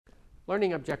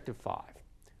Learning Objective 5.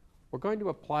 We're going to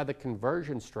apply the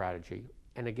conversion strategy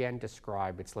and again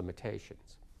describe its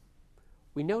limitations.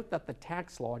 We note that the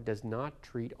tax law does not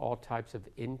treat all types of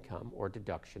income or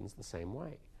deductions the same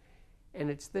way. And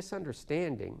it's this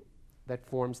understanding that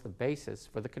forms the basis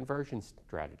for the conversion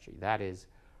strategy, that is,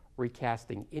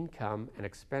 recasting income and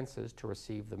expenses to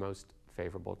receive the most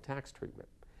favorable tax treatment.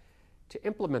 To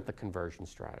implement the conversion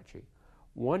strategy,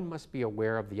 one must be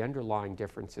aware of the underlying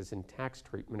differences in tax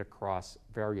treatment across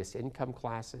various income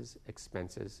classes,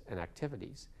 expenses, and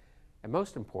activities. And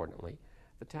most importantly,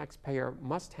 the taxpayer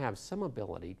must have some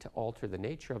ability to alter the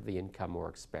nature of the income or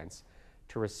expense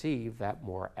to receive that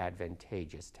more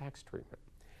advantageous tax treatment.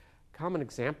 Common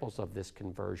examples of this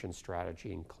conversion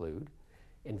strategy include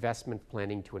investment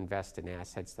planning to invest in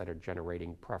assets that are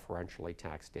generating preferentially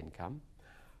taxed income,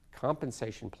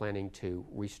 compensation planning to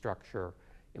restructure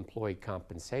employee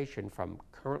compensation from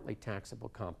currently taxable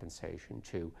compensation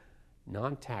to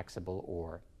non-taxable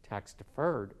or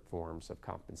tax-deferred forms of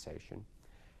compensation.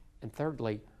 And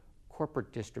thirdly,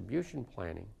 corporate distribution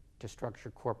planning to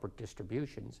structure corporate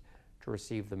distributions to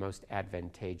receive the most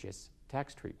advantageous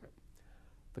tax treatment.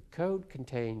 The code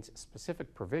contains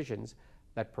specific provisions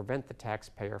that prevent the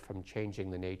taxpayer from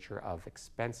changing the nature of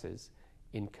expenses,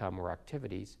 income, or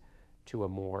activities to a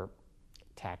more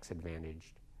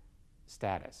tax-advantaged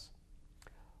status.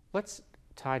 Let's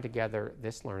tie together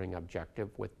this learning objective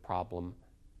with problem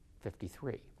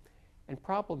 53. And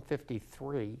problem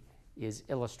 53 is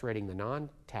illustrating the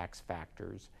non-tax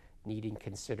factors needing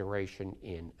consideration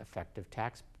in effective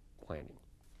tax planning.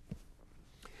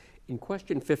 In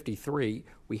question 53,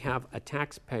 we have a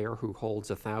taxpayer who holds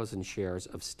 1,000 shares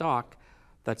of stock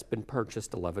that's been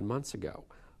purchased 11 months ago.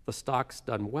 The stock's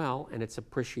done well and it's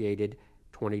appreciated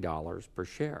 $20 per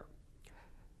share.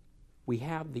 We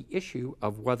have the issue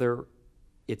of whether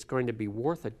it's going to be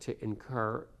worth it to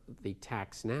incur the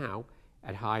tax now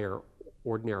at higher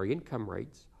ordinary income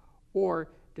rates, or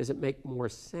does it make more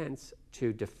sense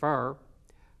to defer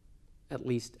at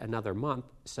least another month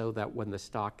so that when the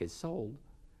stock is sold,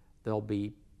 there'll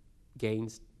be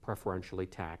gains preferentially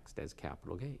taxed as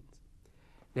capital gains.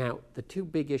 Now, the two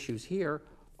big issues here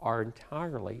are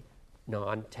entirely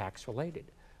non-tax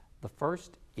related. The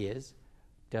first is,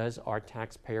 does our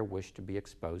taxpayer wish to be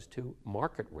exposed to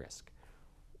market risk?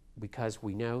 Because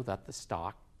we know that the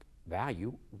stock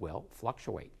value will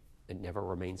fluctuate. It never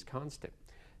remains constant.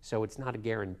 So it's not a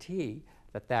guarantee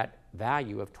that that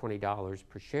value of $20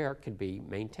 per share can be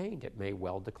maintained. It may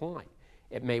well decline.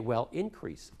 It may well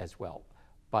increase as well.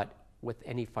 But with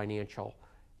any financial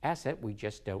asset, we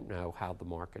just don't know how the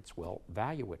markets will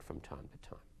value it from time to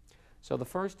time. So the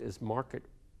first is market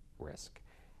risk.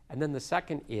 And then the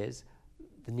second is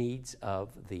the needs of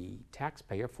the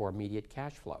taxpayer for immediate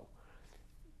cash flow.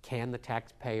 Can the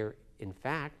taxpayer, in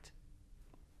fact,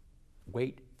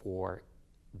 wait for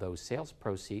those sales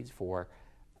proceeds for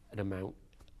an amount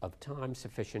of time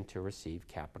sufficient to receive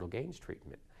capital gains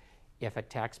treatment? If a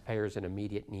taxpayer is in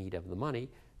immediate need of the money,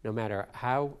 no matter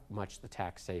how much the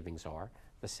tax savings are,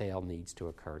 the sale needs to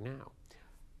occur now.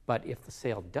 But if the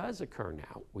sale does occur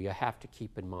now, we have to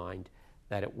keep in mind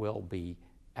that it will be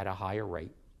at a higher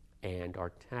rate and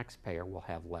our taxpayer will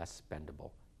have less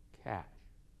spendable cash.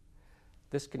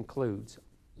 This concludes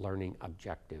Learning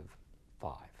Objective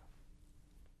 5.